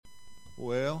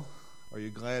Well, are you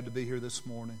glad to be here this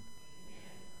morning?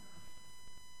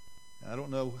 I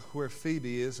don't know where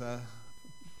Phoebe is.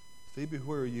 Phoebe,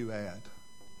 where are you at?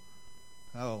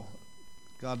 Oh,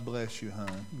 God bless you,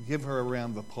 hon. Give her a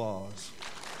round of applause.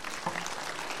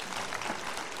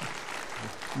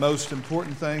 The most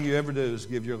important thing you ever do is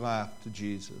give your life to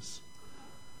Jesus.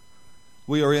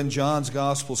 We are in John's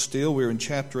Gospel still. We're in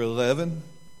chapter 11.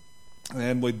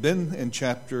 And we've been in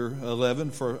chapter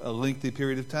 11 for a lengthy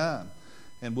period of time.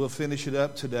 And we'll finish it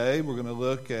up today. We're going to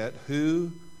look at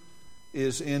who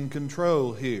is in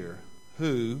control here.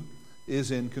 Who is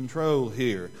in control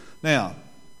here? Now,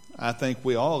 I think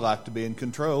we all like to be in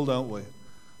control, don't we?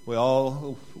 We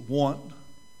all want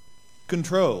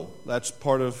control. That's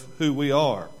part of who we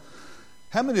are.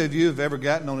 How many of you have ever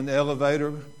gotten on an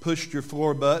elevator, pushed your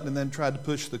floor button, and then tried to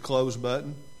push the close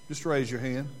button? Just raise your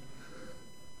hand.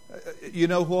 You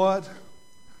know what?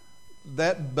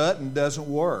 That button doesn't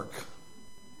work.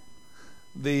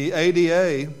 The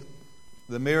ADA,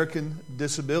 the American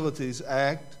Disabilities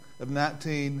Act of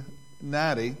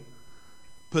 1990,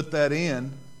 put that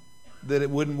in that it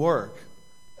wouldn't work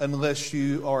unless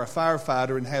you are a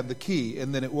firefighter and have the key,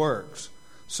 and then it works.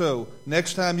 So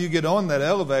next time you get on that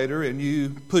elevator and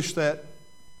you push that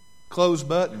close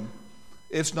button,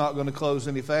 it's not going to close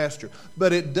any faster.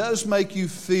 But it does make you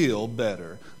feel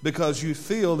better because you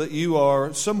feel that you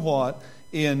are somewhat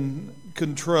in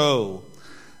control.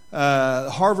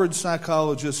 Harvard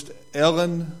psychologist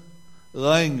Ellen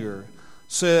Langer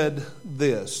said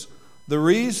this: the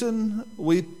reason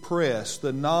we press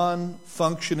the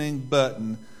non-functioning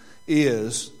button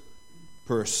is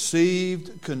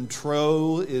perceived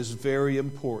control is very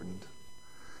important.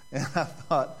 And I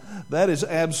thought, that is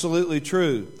absolutely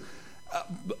true.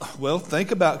 Well,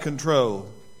 think about control.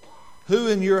 Who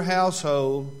in your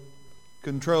household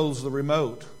controls the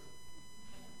remote?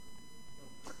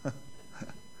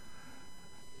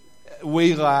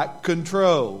 We like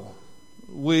control.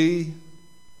 We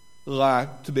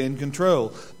like to be in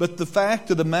control. But the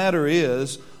fact of the matter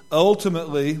is,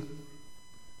 ultimately,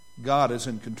 God is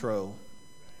in control.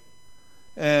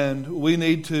 And we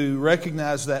need to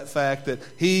recognize that fact that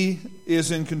He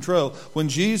is in control. When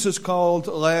Jesus called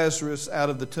Lazarus out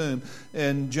of the tomb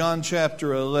in John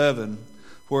chapter 11,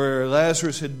 where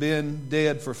Lazarus had been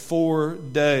dead for 4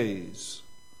 days,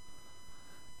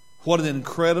 what an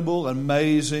incredible,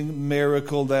 amazing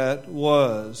miracle that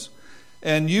was.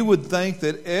 And you would think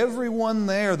that everyone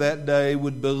there that day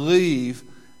would believe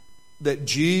that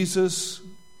Jesus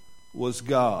was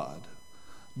God.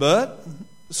 But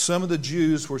some of the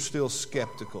Jews were still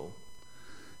skeptical.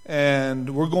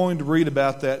 And we're going to read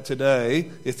about that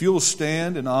today. If you'll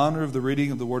stand in honor of the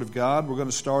reading of the Word of God, we're going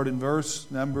to start in verse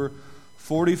number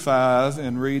 45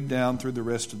 and read down through the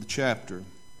rest of the chapter.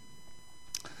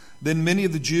 Then many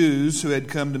of the Jews who had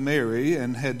come to Mary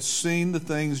and had seen the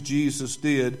things Jesus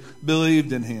did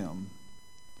believed in Him.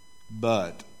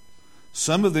 But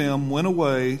some of them went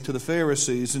away to the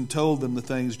Pharisees and told them the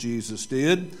things Jesus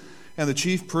did. And the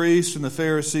chief priests and the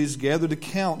Pharisees gathered a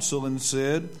council and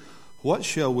said, "What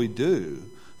shall we do?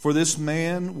 For this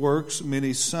man works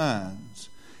many signs.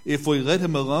 If we let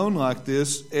him alone like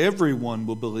this, everyone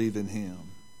will believe in him."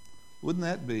 Wouldn't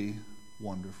that be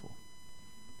wonderful?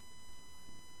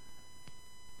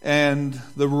 And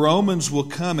the Romans will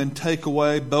come and take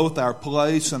away both our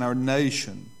place and our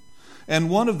nation. And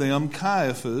one of them,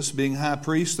 Caiaphas, being high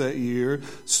priest that year,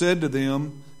 said to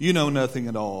them, "You know nothing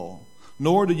at all,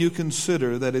 nor do you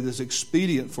consider that it is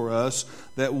expedient for us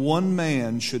that one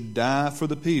man should die for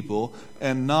the people,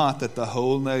 and not that the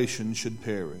whole nation should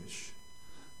perish."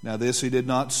 Now this he did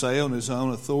not say on his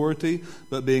own authority,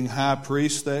 but being high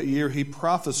priest that year, he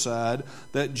prophesied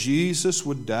that Jesus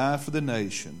would die for the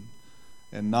nation,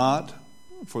 and not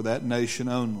for that nation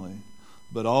only,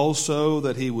 but also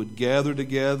that he would gather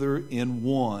together in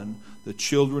one the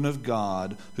children of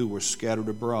God who were scattered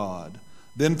abroad.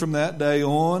 Then from that day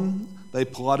on, they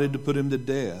plotted to put him to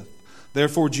death.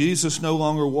 Therefore Jesus no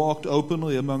longer walked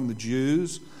openly among the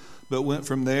Jews, but went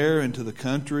from there into the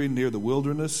country near the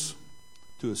wilderness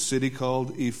to a city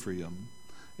called Ephraim,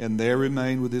 and there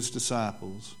remained with his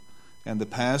disciples. And the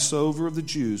Passover of the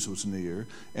Jews was near,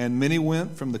 and many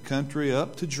went from the country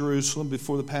up to Jerusalem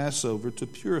before the Passover to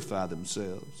purify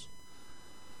themselves.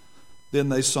 Then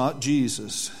they sought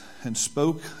Jesus and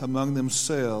spoke among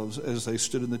themselves as they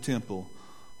stood in the temple,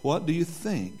 "What do you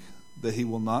think, that he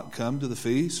will not come to the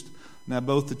feast?" Now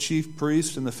both the chief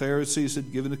priests and the Pharisees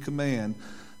had given a command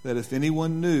that if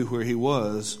anyone knew where he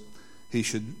was, he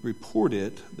should report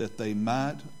it, that they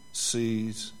might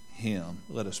seize him.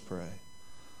 Let us pray.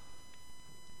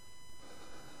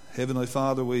 Heavenly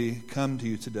Father, we come to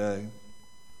you today.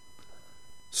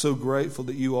 So grateful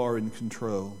that you are in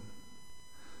control.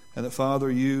 And that, Father,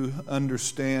 you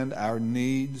understand our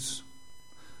needs.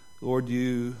 Lord,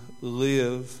 you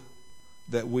live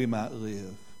that we might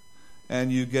live.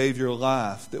 And you gave your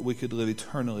life that we could live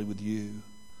eternally with you.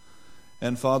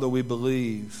 And, Father, we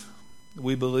believe.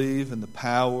 We believe in the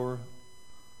power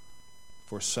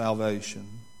for salvation.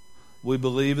 We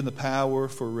believe in the power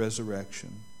for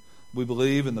resurrection. We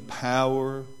believe in the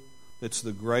power that's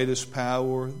the greatest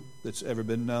power that's ever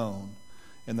been known,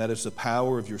 and that is the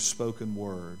power of your spoken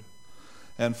word.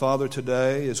 And Father,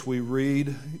 today as we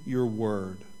read your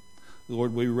word,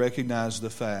 Lord, we recognize the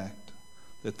fact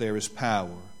that there is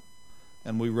power.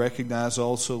 And we recognize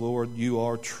also, Lord, you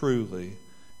are truly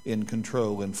in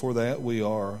control. And for that we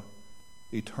are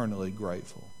eternally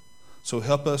grateful. So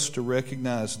help us to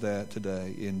recognize that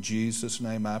today. In Jesus'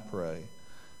 name I pray.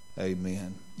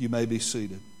 Amen. You may be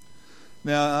seated.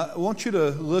 Now, I want you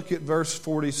to look at verse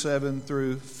 47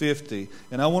 through 50.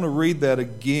 And I want to read that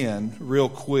again real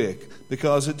quick,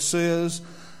 because it says,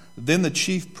 "Then the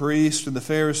chief priests and the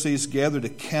Pharisees gathered a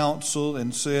council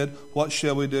and said, 'What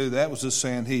shall we do?'" That was the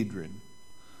Sanhedrin.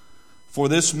 "For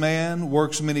this man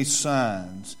works many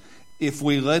signs. If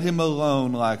we let him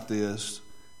alone like this,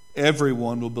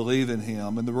 everyone will believe in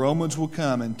him, and the Romans will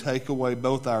come and take away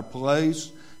both our place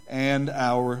and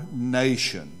our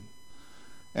nation."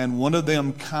 And one of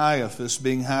them, Caiaphas,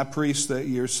 being high priest that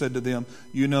year, said to them,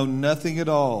 "You know nothing at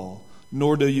all,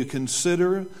 nor do you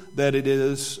consider that it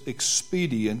is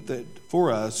expedient that for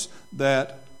us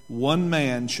that one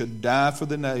man should die for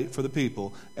the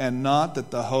people, and not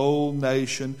that the whole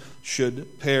nation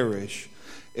should perish."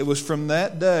 It was from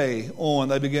that day on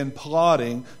they began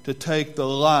plotting to take the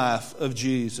life of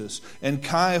Jesus. And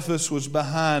Caiaphas was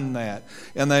behind that.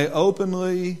 And they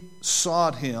openly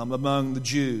sought him among the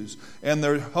Jews. And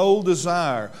their whole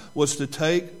desire was to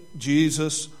take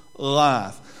Jesus'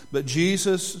 life. But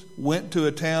Jesus went to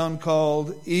a town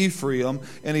called Ephraim,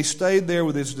 and he stayed there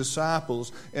with his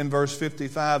disciples in verse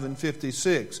 55 and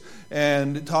 56.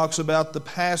 And it talks about the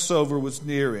Passover was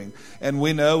nearing. And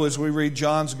we know as we read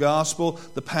John's Gospel,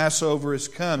 the Passover is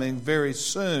coming very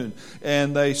soon.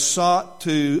 And they sought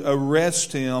to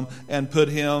arrest him and put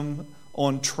him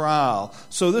on trial.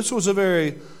 So this was a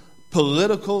very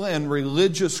political and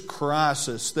religious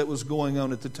crisis that was going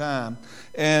on at the time.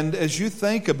 And as you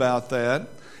think about that,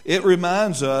 it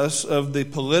reminds us of the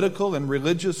political and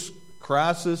religious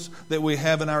crisis that we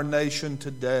have in our nation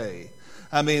today.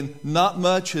 I mean, not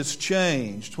much has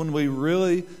changed when we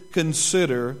really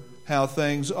consider how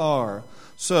things are.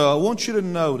 So I want you to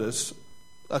notice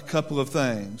a couple of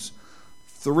things.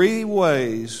 3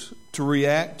 ways to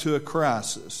react to a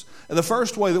crisis. And the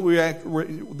first way that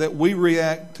we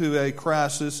react to a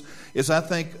crisis is, I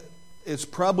think, it's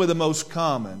probably the most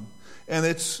common, and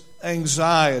it's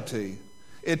anxiety.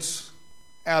 It's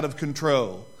out of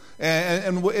control.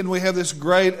 And we have this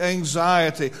great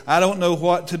anxiety. I don't know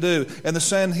what to do. And the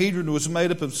Sanhedrin was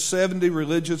made up of 70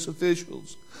 religious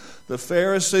officials, the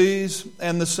Pharisees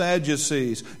and the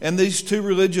Sadducees. And these two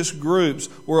religious groups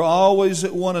were always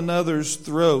at one another's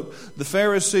throat. The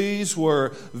Pharisees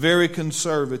were very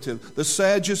conservative. The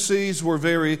Sadducees were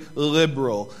very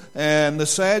liberal. And the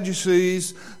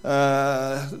Sadducees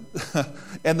and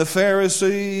the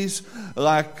Pharisees,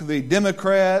 like the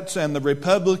Democrats and the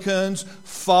Republicans,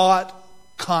 fought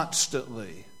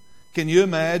constantly. Can you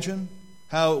imagine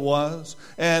how it was?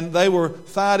 And they were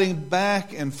fighting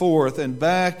back and forth and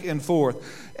back and forth.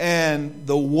 And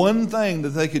the one thing that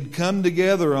they could come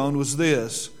together on was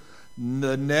this: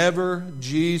 the Never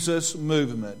Jesus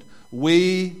movement.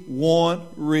 We want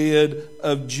rid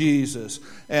of Jesus.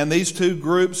 And these two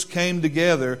groups came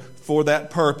together for that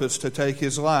purpose, to take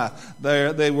his life.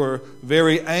 They were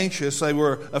very anxious. They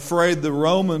were afraid the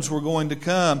Romans were going to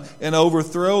come and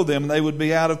overthrow them. They would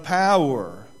be out of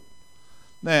power.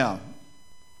 Now,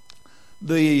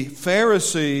 the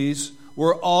Pharisees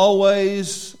were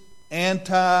always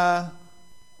anti-Roman.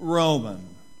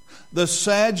 The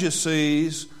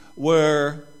Sadducees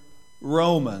were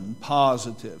Roman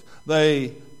positive.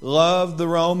 They loved the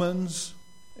Romans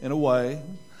in a way.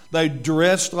 They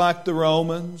dressed like the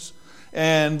Romans,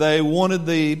 and they wanted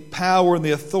the power and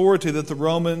the authority that the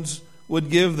Romans would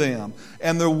give them.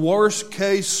 And the worst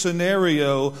case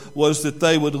scenario was that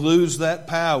they would lose that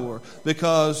power,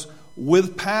 because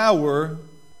with power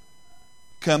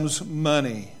comes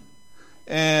money.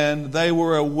 And they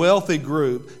were a wealthy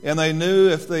group, and they knew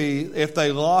if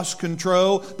they lost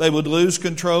control, they would lose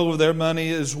control of their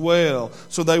money as well.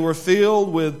 So they were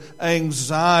filled with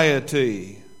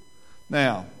anxiety.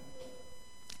 Now,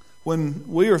 when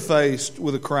we are faced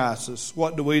with a crisis,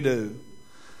 what do?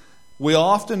 We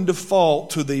often default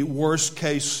to the worst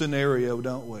case scenario,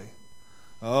 don't we?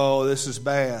 Oh, this is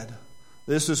bad.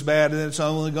 This is bad, and it's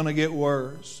only going to get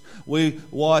worse. We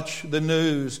watch the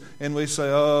news and we say,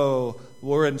 oh,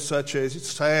 we're in such a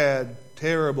sad,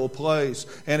 terrible place,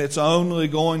 and it's only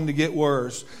going to get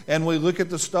worse. And we look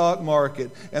at the stock market,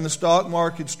 and the stock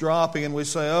market's dropping, and we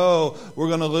say, oh, we're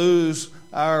going to lose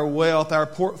our wealth, our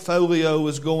portfolio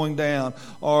is going down.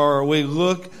 Or we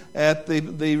look at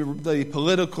the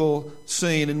political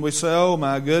scene, and we say, oh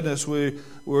my goodness, we're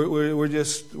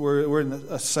in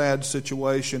a sad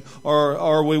situation.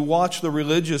 Or we watch the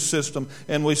religious system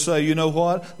and we say, you know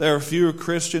what? There are fewer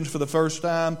Christians for the first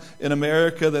time in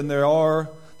America than there are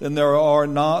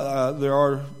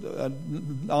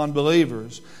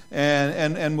non-believers.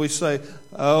 And we say,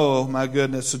 oh my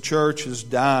goodness, the church is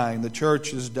dying. The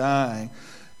church is dying.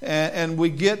 And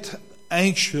we get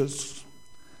anxious.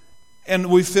 And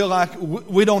we feel like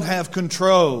we don't have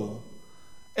control.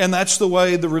 And that's the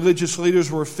way the religious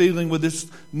leaders were feeling with this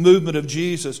movement of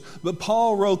Jesus. But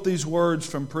Paul wrote these words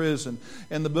from prison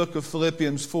in the book of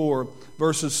Philippians 4,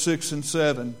 verses 6 and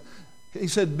 7. He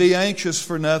said, be anxious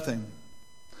for nothing,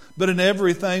 but in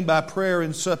everything by prayer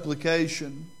and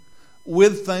supplication,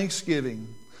 with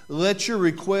thanksgiving, let your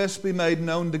requests be made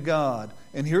known to God.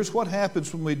 And here's what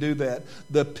happens when we do that.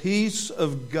 The peace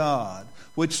of God,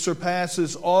 which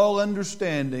surpasses all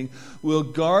understanding, will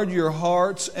guard your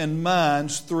hearts and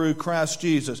minds through Christ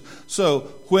Jesus.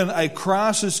 So, when a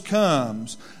crisis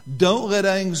comes, don't let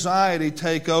anxiety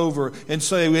take over and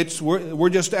say we're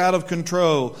just out of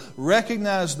control.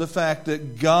 Recognize the fact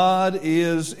that God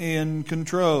is in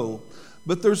control.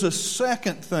 But there's a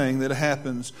second thing that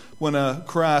happens when a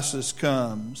crisis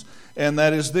comes, and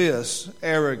that is this: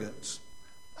 arrogance.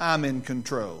 I'm in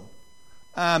control.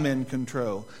 I'm in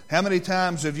control. How many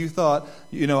times have you thought,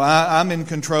 I'm in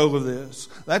control of this?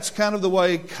 That's kind of the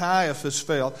way Caiaphas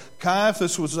felt.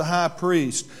 Caiaphas was the high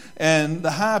priest. And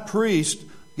the high priest,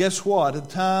 guess what? At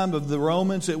the time of the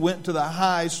Romans, it went to the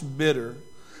highest bidder.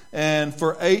 And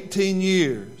for 18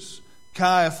 years,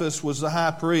 Caiaphas was the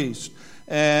high priest.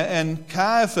 And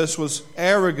Caiaphas was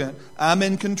arrogant. I'm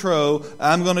in control.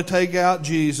 I'm going to take out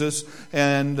Jesus.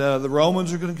 And the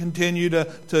Romans are going to continue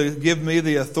to give me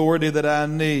the authority that I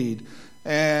need.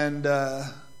 And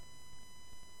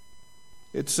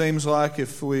it seems like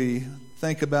if we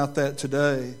think about that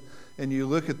today, and you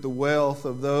look at the wealth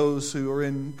of those who are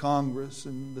in Congress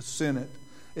and the Senate,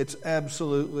 it's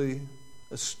absolutely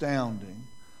astounding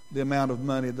the amount of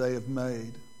money they have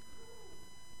made.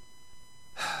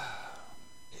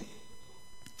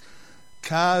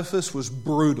 Caiaphas was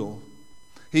brutal.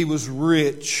 He was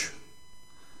rich.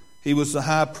 He was the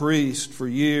high priest for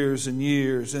years and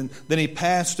years. And then he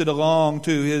passed it along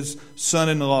to his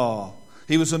son-in-law.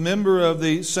 He was a member of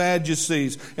the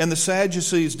Sadducees. And the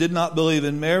Sadducees did not believe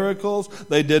in miracles.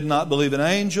 They did not believe in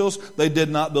angels. They did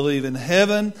not believe in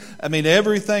heaven. I mean,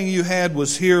 everything you had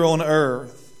was here on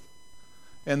earth.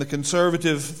 And the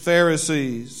conservative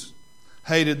Pharisees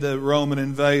hated the Roman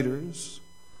invaders.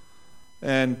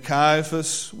 And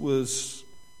Caiaphas was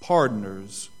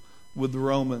partners with the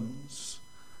Romans.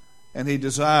 And he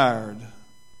desired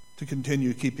to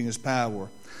continue keeping his power.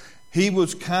 He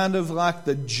was kind of like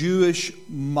the Jewish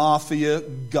mafia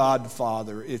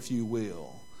godfather, if you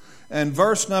will. And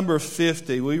verse number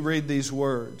 50, we read these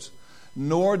words.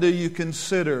 Nor do you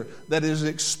consider that it is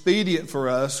expedient for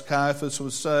us, Caiaphas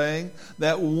was saying,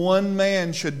 that one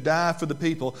man should die for the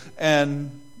people,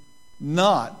 and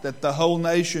not that the whole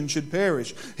nation should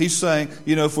perish. He's saying,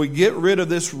 if we get rid of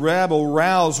this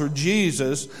rabble-rouser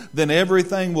Jesus, then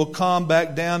everything will calm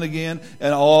back down again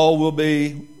and all will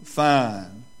be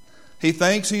fine. He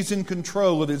thinks he's in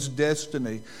control of his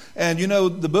destiny. And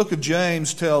the book of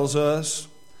James tells us,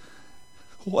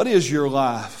 what is your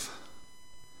life?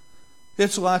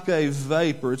 It's like a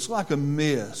vapor. It's like a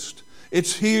mist.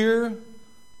 It's here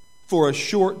for a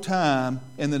short time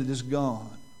and then it is gone.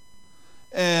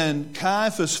 And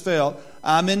Caiaphas felt,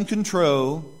 I'm in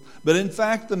control. But in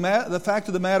fact, the fact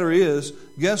of the matter is,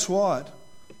 guess what?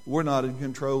 We're not in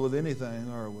control of anything,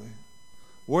 are we?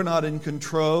 We're not in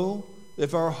control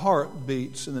if our heart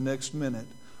beats in the next minute.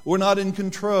 We're not in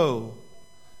control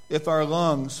if our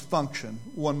lungs function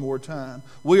one more time.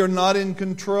 We are not in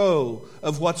control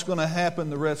of what's going to happen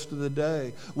the rest of the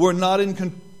day. We're not in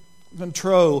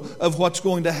control of what's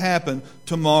going to happen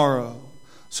tomorrow.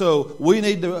 So we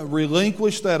need to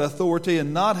relinquish that authority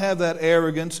and not have that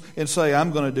arrogance and say,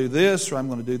 I'm going to do this, or I'm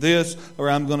going to do this, or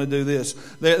I'm going to do this.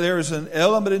 There is an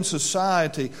element in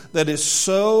society that is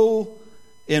so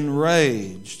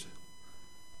enraged.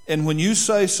 And when you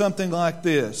say something like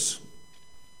this,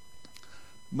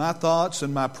 My thoughts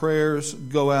and my prayers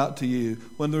go out to you.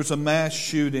 When there's a mass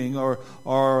shooting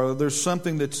or there's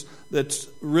something that's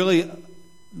really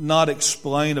not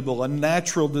explainable, a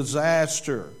natural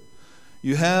disaster,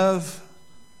 you have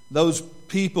those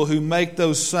people who make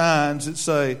those signs that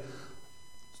say,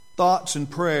 thoughts and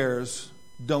prayers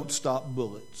don't stop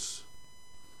bullets.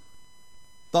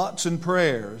 Thoughts and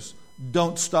prayers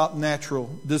don't stop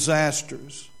natural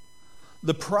disasters.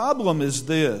 The problem is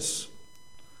this.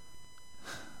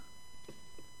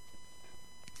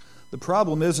 The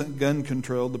problem isn't gun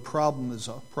control. The problem is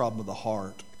a problem of the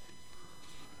heart.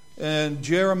 And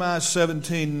Jeremiah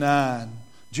 17:9,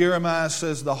 Jeremiah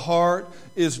says, the heart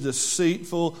is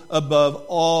deceitful above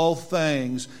all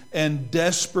things and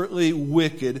desperately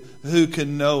wicked. Who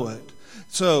can know it?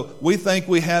 So we think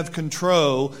we have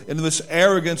control, and this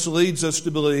arrogance leads us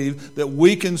to believe that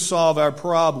we can solve our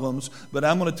problems. But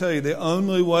I'm going to tell you, the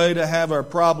only way to have our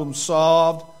problems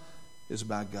solved is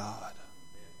by God.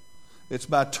 It's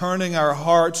by turning our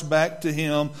hearts back to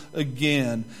Him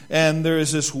again. And there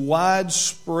is this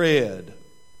widespread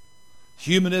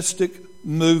humanistic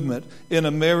movement in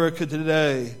America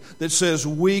today that says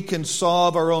we can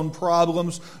solve our own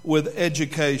problems with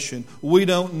education. We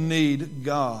don't need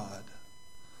God.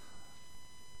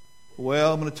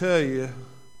 Well, I'm going to tell you,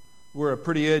 we're a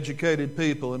pretty educated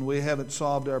people and we haven't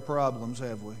solved our problems,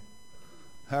 have we?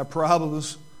 Our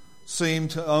problems seem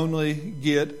to only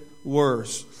get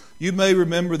worse. You may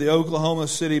remember the Oklahoma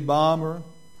City bomber,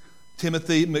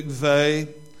 Timothy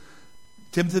McVeigh.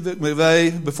 Timothy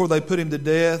McVeigh, before they put him to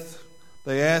death,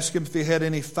 they asked him if he had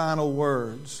any final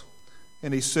words.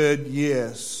 And he said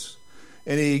yes.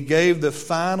 And he gave the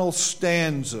final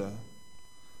stanza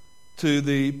to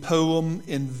the poem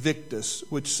Invictus,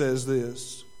 which says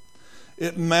this: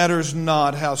 it matters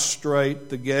not how straight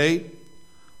the gate,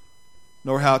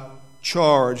 nor how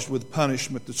charged with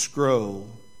punishment the scroll.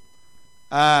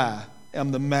 I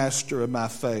am the master of my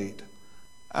fate.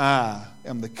 I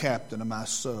am the captain of my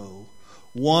soul.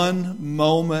 One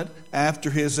moment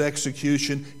after his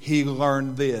execution, he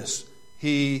learned this: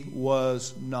 he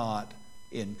was not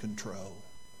in control.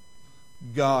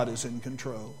 God is in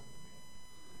control.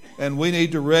 And we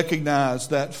need to recognize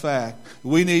that fact.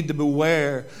 We need to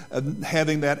beware of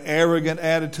having that arrogant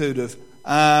attitude of,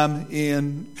 I'm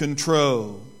in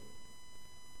control.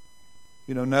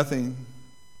 You know, nothing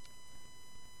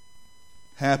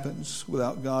happens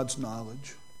without God's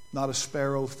knowledge. Not a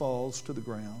sparrow falls to the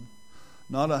ground.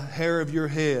 Not a hair of your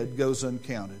head goes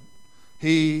uncounted.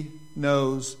 He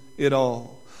knows it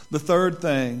all. The third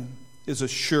thing is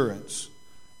assurance.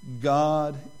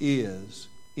 God is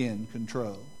in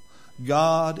control.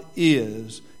 God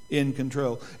is in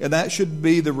control. And that should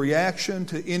be the reaction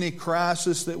to any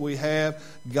crisis that we have.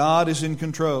 God is in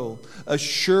control.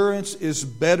 Assurance is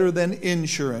better than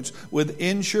insurance. With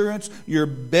insurance, you're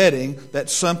betting that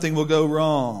something will go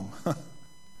wrong.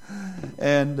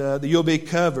 And you'll be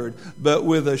covered. But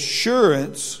with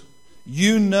assurance,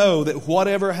 you know that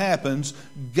whatever happens,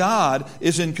 God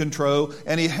is in control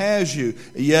and He has you.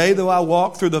 Yea, though I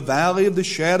walk through the valley of the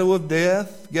shadow of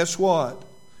death, guess what?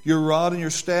 Your rod and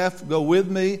your staff go with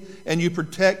me and you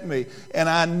protect me. And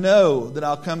I know that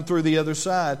I'll come through the other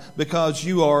side because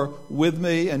you are with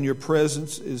me and your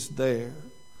presence is there.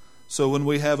 So when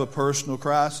we have a personal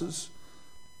crisis,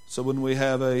 so when we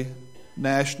have a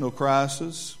national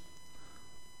crisis,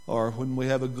 or when we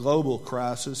have a global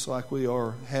crisis like we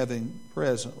are having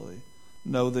presently,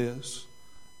 know this: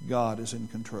 God is in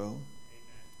control.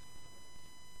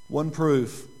 One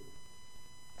proof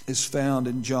is found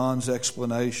in John's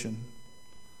explanation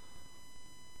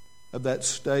of that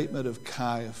statement of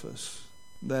Caiaphas,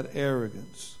 that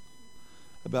arrogance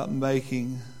about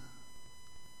making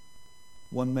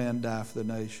one man die for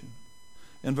the nation.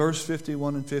 In verse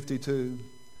 51 and 52,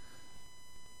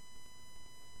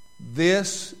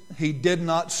 this he did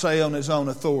not say on his own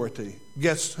authority.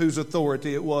 Guess whose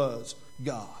authority it was?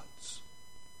 God's.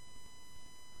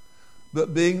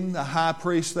 But being the high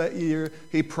priest that year,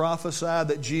 he prophesied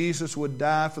that Jesus would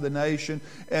die for the nation,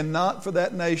 and not for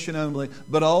that nation only,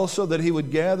 but also that He would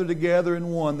gather together in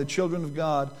one the children of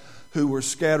God who were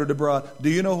scattered abroad. Do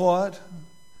you know what?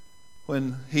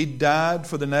 When He died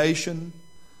for the nation,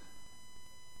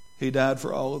 He died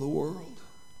for all of the world.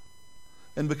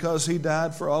 And because He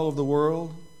died for all of the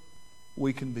world,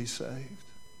 we can be saved.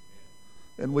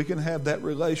 And we can have that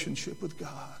relationship with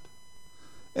God.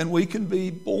 And we can be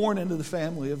born into the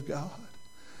family of God.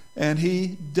 And He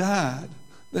died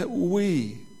that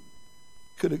we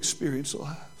could experience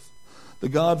life. The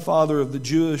godfather of the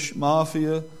Jewish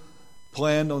mafia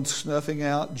planned on snuffing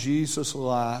out Jesus'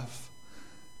 life.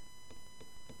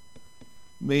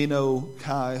 Me know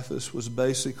Caiaphas was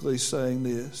basically saying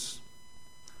this,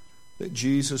 that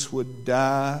Jesus would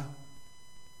die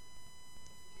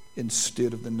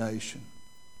instead of the nation.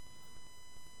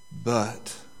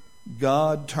 But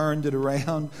God turned it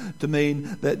around to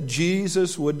mean that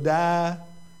Jesus would die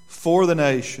for the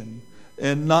nation,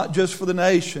 and not just for the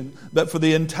nation, but for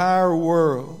the entire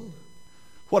world.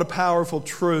 What a powerful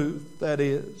truth that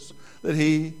is, that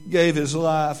He gave His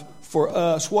life for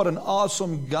us. What an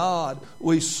awesome God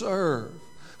we serve,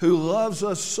 who loves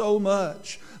us so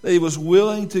much that He was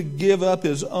willing to give up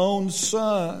His own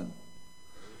Son.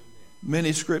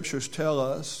 Many scriptures tell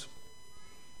us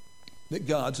that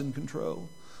God's in control.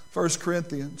 1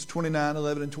 Corinthians 29,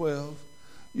 11 and 12.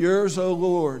 Yours, O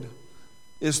Lord,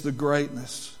 is the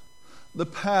greatness, the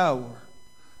power,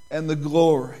 and the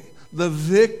glory, the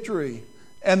victory,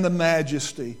 and the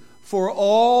majesty. For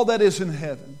all that is in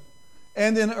heaven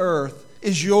and in earth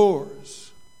is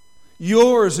yours.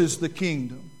 Yours is the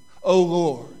kingdom, O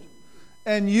Lord,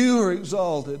 and you are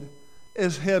exalted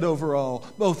as head over all.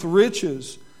 Both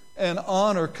riches and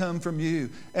honor come from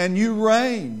you, and you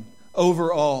reign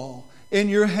over all. In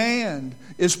your hand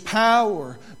is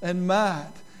power and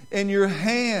might. In your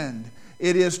hand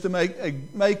it is to make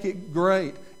it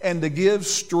great and to give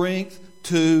strength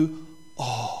to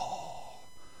all.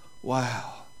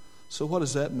 Wow. So what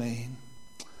does that mean?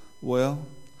 Well,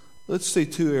 let's see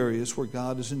two areas where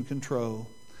God is in control.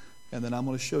 And then I'm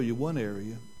going to show you one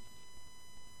area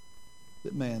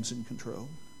that man's in control.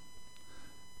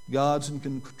 God's in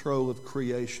control of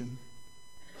creation.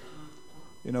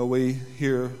 You know, we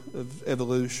hear of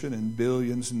evolution and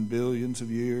billions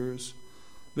of years.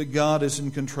 But God is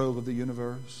in control of the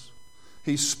universe.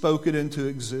 He spoke it into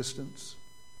existence.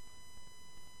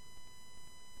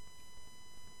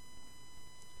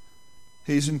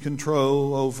 He's in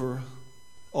control over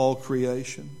all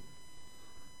creation.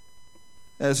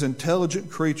 As intelligent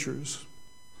creatures,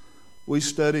 we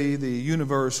study the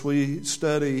universe, we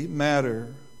study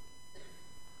matter.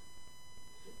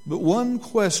 But one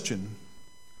question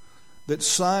that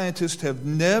scientists have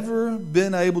never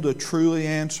been able to truly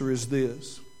answer is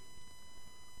this: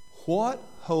 what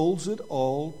holds it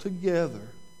all together?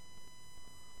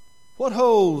 What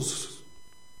holds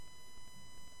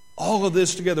all of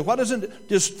this together? Why doesn't it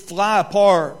just fly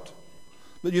apart?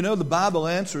 But you know, the Bible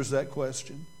answers that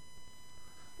question.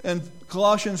 In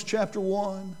Colossians chapter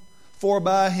 1, for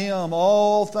by Him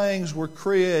all things were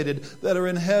created that are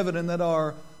in heaven and that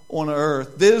are on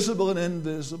earth, visible and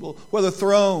invisible, whether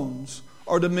thrones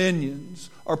or dominions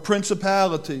or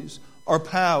principalities or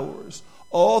powers.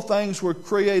 All things were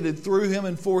created through Him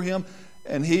and for Him,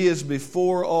 and He is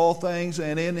before all things,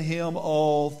 and in Him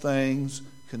all things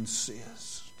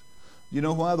consist. Do you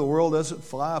know why the world doesn't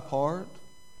fly apart?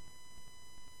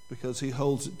 Because He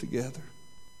holds it together.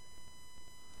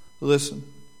 Listen,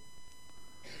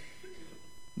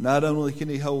 not only can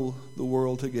He hold the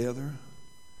world together,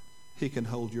 He can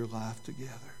hold your life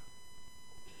together.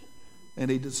 And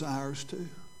He desires to.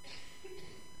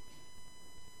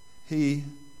 He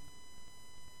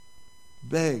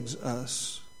begs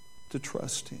us to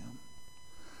trust Him.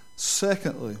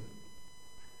 Secondly,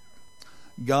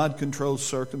 God controls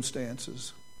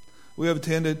circumstances. We have a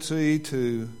tendency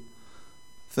to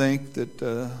think that,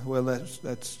 well,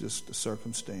 that's just a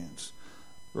circumstance.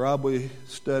 Rob, we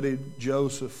studied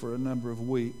Joseph for a number of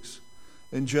weeks.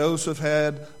 And Joseph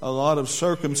had a lot of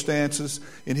circumstances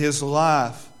in his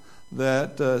life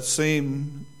that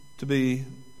seemed to be,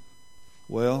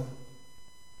 well,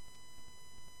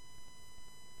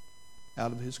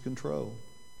 out of his control.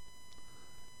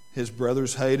 His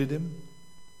brothers hated him.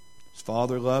 His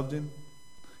father loved him.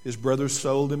 His brothers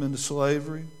sold him into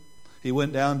slavery. He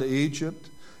went down to Egypt.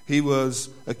 He was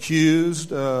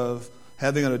accused of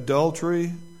having an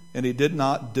adultery, and he did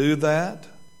not do that.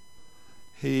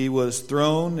 He was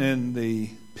thrown in the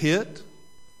pit.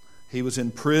 He was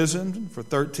in prison for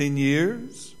 13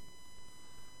 years.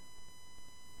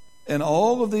 And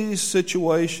all of these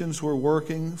situations were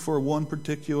working for one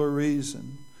particular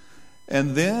reason.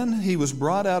 And then he was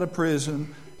brought out of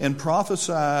prison and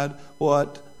prophesied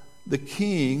what the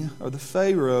king or the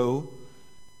Pharaoh,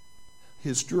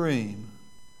 his dream.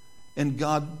 And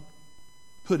God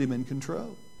put him in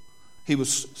control. He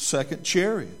was second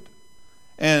chariot.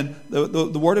 And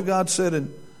the Word of God said,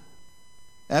 and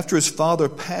after his father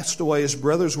passed away, his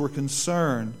brothers were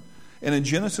concerned. And in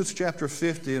Genesis chapter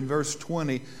 50 and verse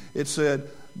 20, it said,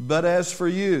 but as for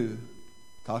you,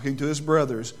 talking to his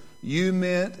brothers, you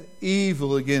meant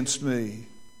evil against me,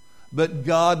 but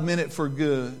God meant it for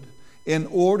good, in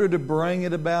order to bring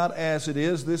it about as it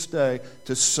is this day,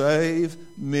 to save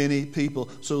many people.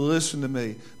 So listen to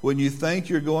me. When you think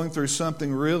you're going through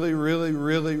something really, really,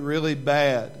 really, really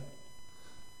bad,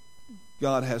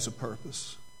 God has a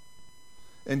purpose.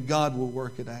 And God will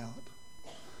work it out.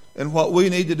 And what we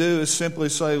need to do is simply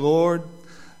say, Lord,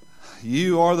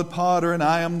 You are the potter and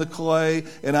I am the clay,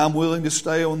 and I'm willing to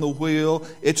stay on the wheel.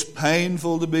 It's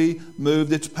painful to be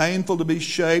moved. It's painful to be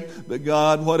shaped. But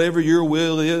God, whatever Your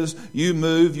will is, You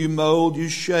move, You mold, You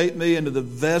shape me into the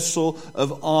vessel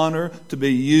of honor to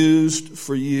be used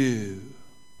for You.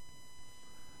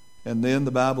 And then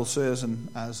the Bible says in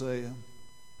Isaiah,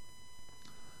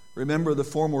 remember the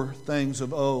former things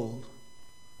of old,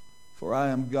 for I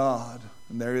am God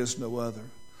and there is no other.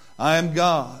 I am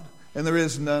God, and there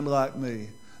is none like me,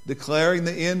 declaring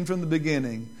the end from the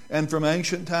beginning, and from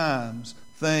ancient times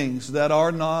things that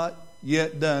are not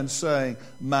yet done, saying,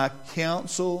 my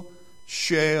counsel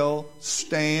shall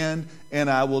stand, and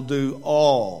I will do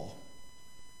all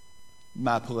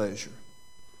my pleasure.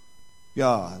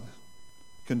 God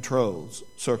controls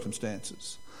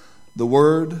circumstances. The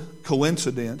word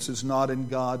coincidence is not in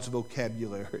God's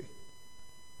vocabulary.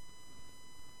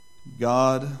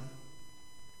 God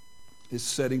is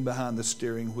sitting behind the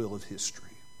steering wheel of history.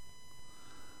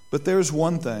 But there's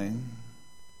one thing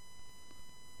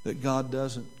that God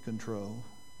doesn't control,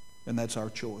 and that's our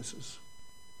choices.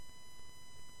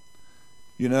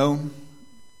 You know,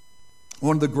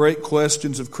 one of the great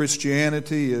questions of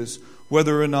Christianity is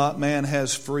whether or not man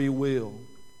has free will.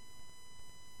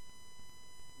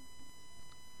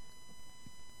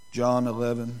 John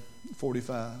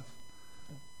 11:45.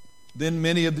 Then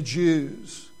many of the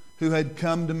Jews who had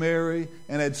come to Mary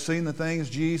and had seen the things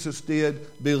Jesus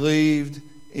did believed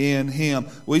in Him.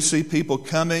 We see people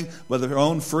coming with their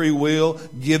own free will,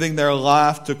 giving their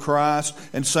life to Christ.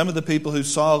 And some of the people who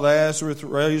saw Lazarus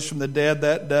raised from the dead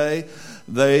that day,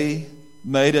 they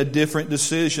made a different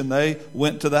decision. They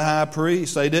went to the high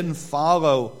priest. They didn't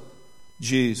follow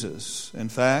Jesus. In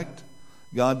fact,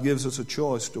 God gives us a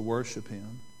choice to worship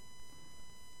Him.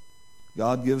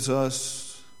 God gives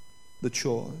us the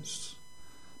choice.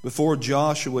 Before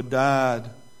Joshua died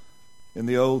in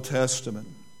the Old Testament,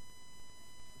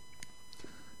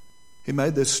 he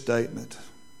made this statement.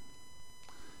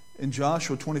 In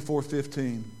Joshua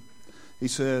 24:15, he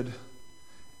said,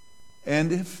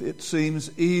 and if it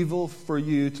seems evil for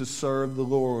you to serve the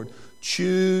Lord,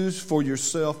 choose for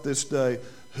yourself this day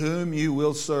whom you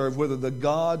will serve, whether the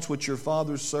gods which your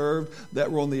fathers served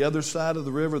that were on the other side of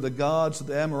the river, the gods of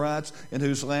the Amorites in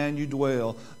whose land you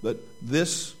dwell. But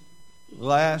this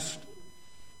last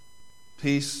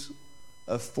piece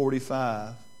of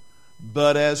 45,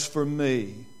 but as for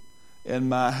me and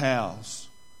my house,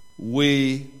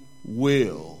 we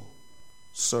will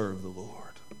serve the Lord.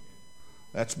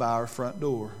 That's by our front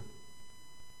door.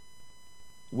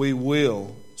 We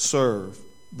will serve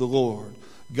the Lord.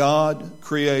 God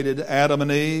created Adam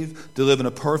and Eve to live in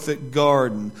a perfect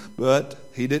garden, but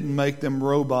He didn't make them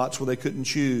robots where they couldn't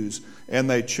choose, and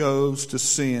they chose to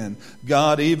sin.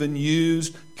 God even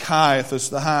used Caiaphas,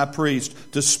 the high priest,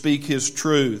 to speak His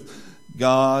truth.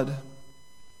 God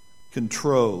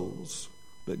controls,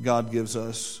 but God gives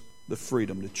us the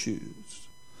freedom to choose.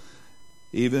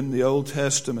 Even the Old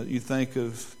Testament, you think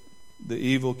of the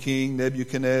evil king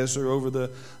Nebuchadnezzar over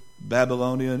the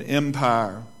Babylonian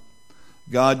Empire.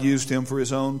 God used him for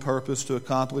His own purpose to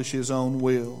accomplish His own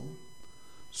will.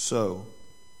 So,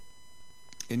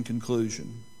 in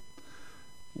conclusion,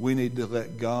 we need to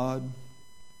let God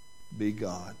be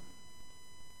God.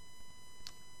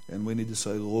 And we need to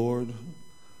say, Lord,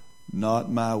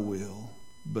 not my will,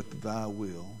 but Thy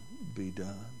will be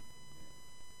done.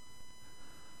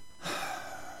 I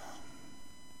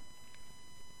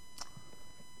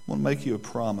want to make you a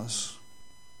promise.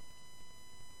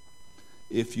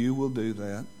 If you will do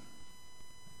that,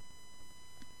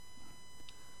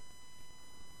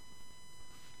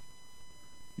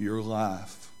 your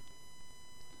life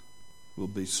will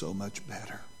be so much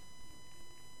better.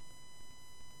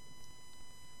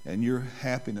 And your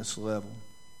happiness level,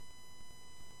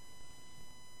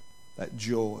 that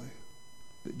joy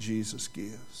that Jesus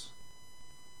gives.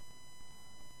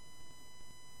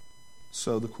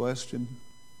 So the question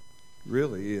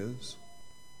really is,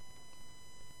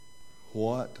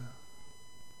 what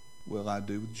will I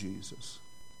do with Jesus?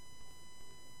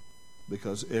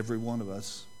 Because every one of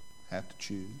us have to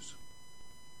choose.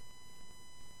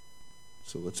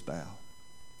 So let's bow.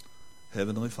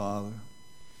 Heavenly Father,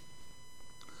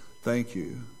 thank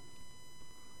You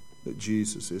that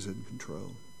Jesus is in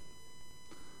control.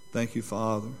 Thank You,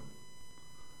 Father,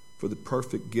 for the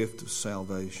perfect gift of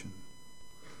salvation.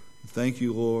 Thank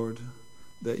you, Lord,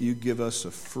 that you give us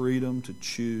a freedom to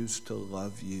choose to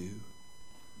love you.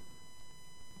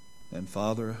 And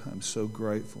Father, I'm so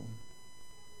grateful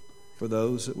for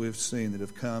those that we've seen that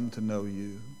have come to know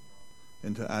you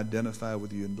and to identify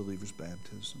with you in believer's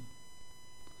baptism.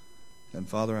 And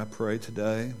Father, I pray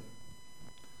today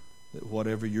that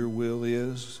whatever your will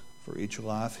is for each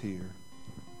life here,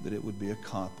 that it would be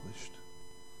accomplished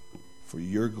for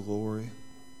your glory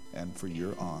and for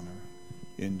your honor.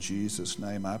 In Jesus'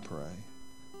 name I pray.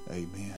 Amen.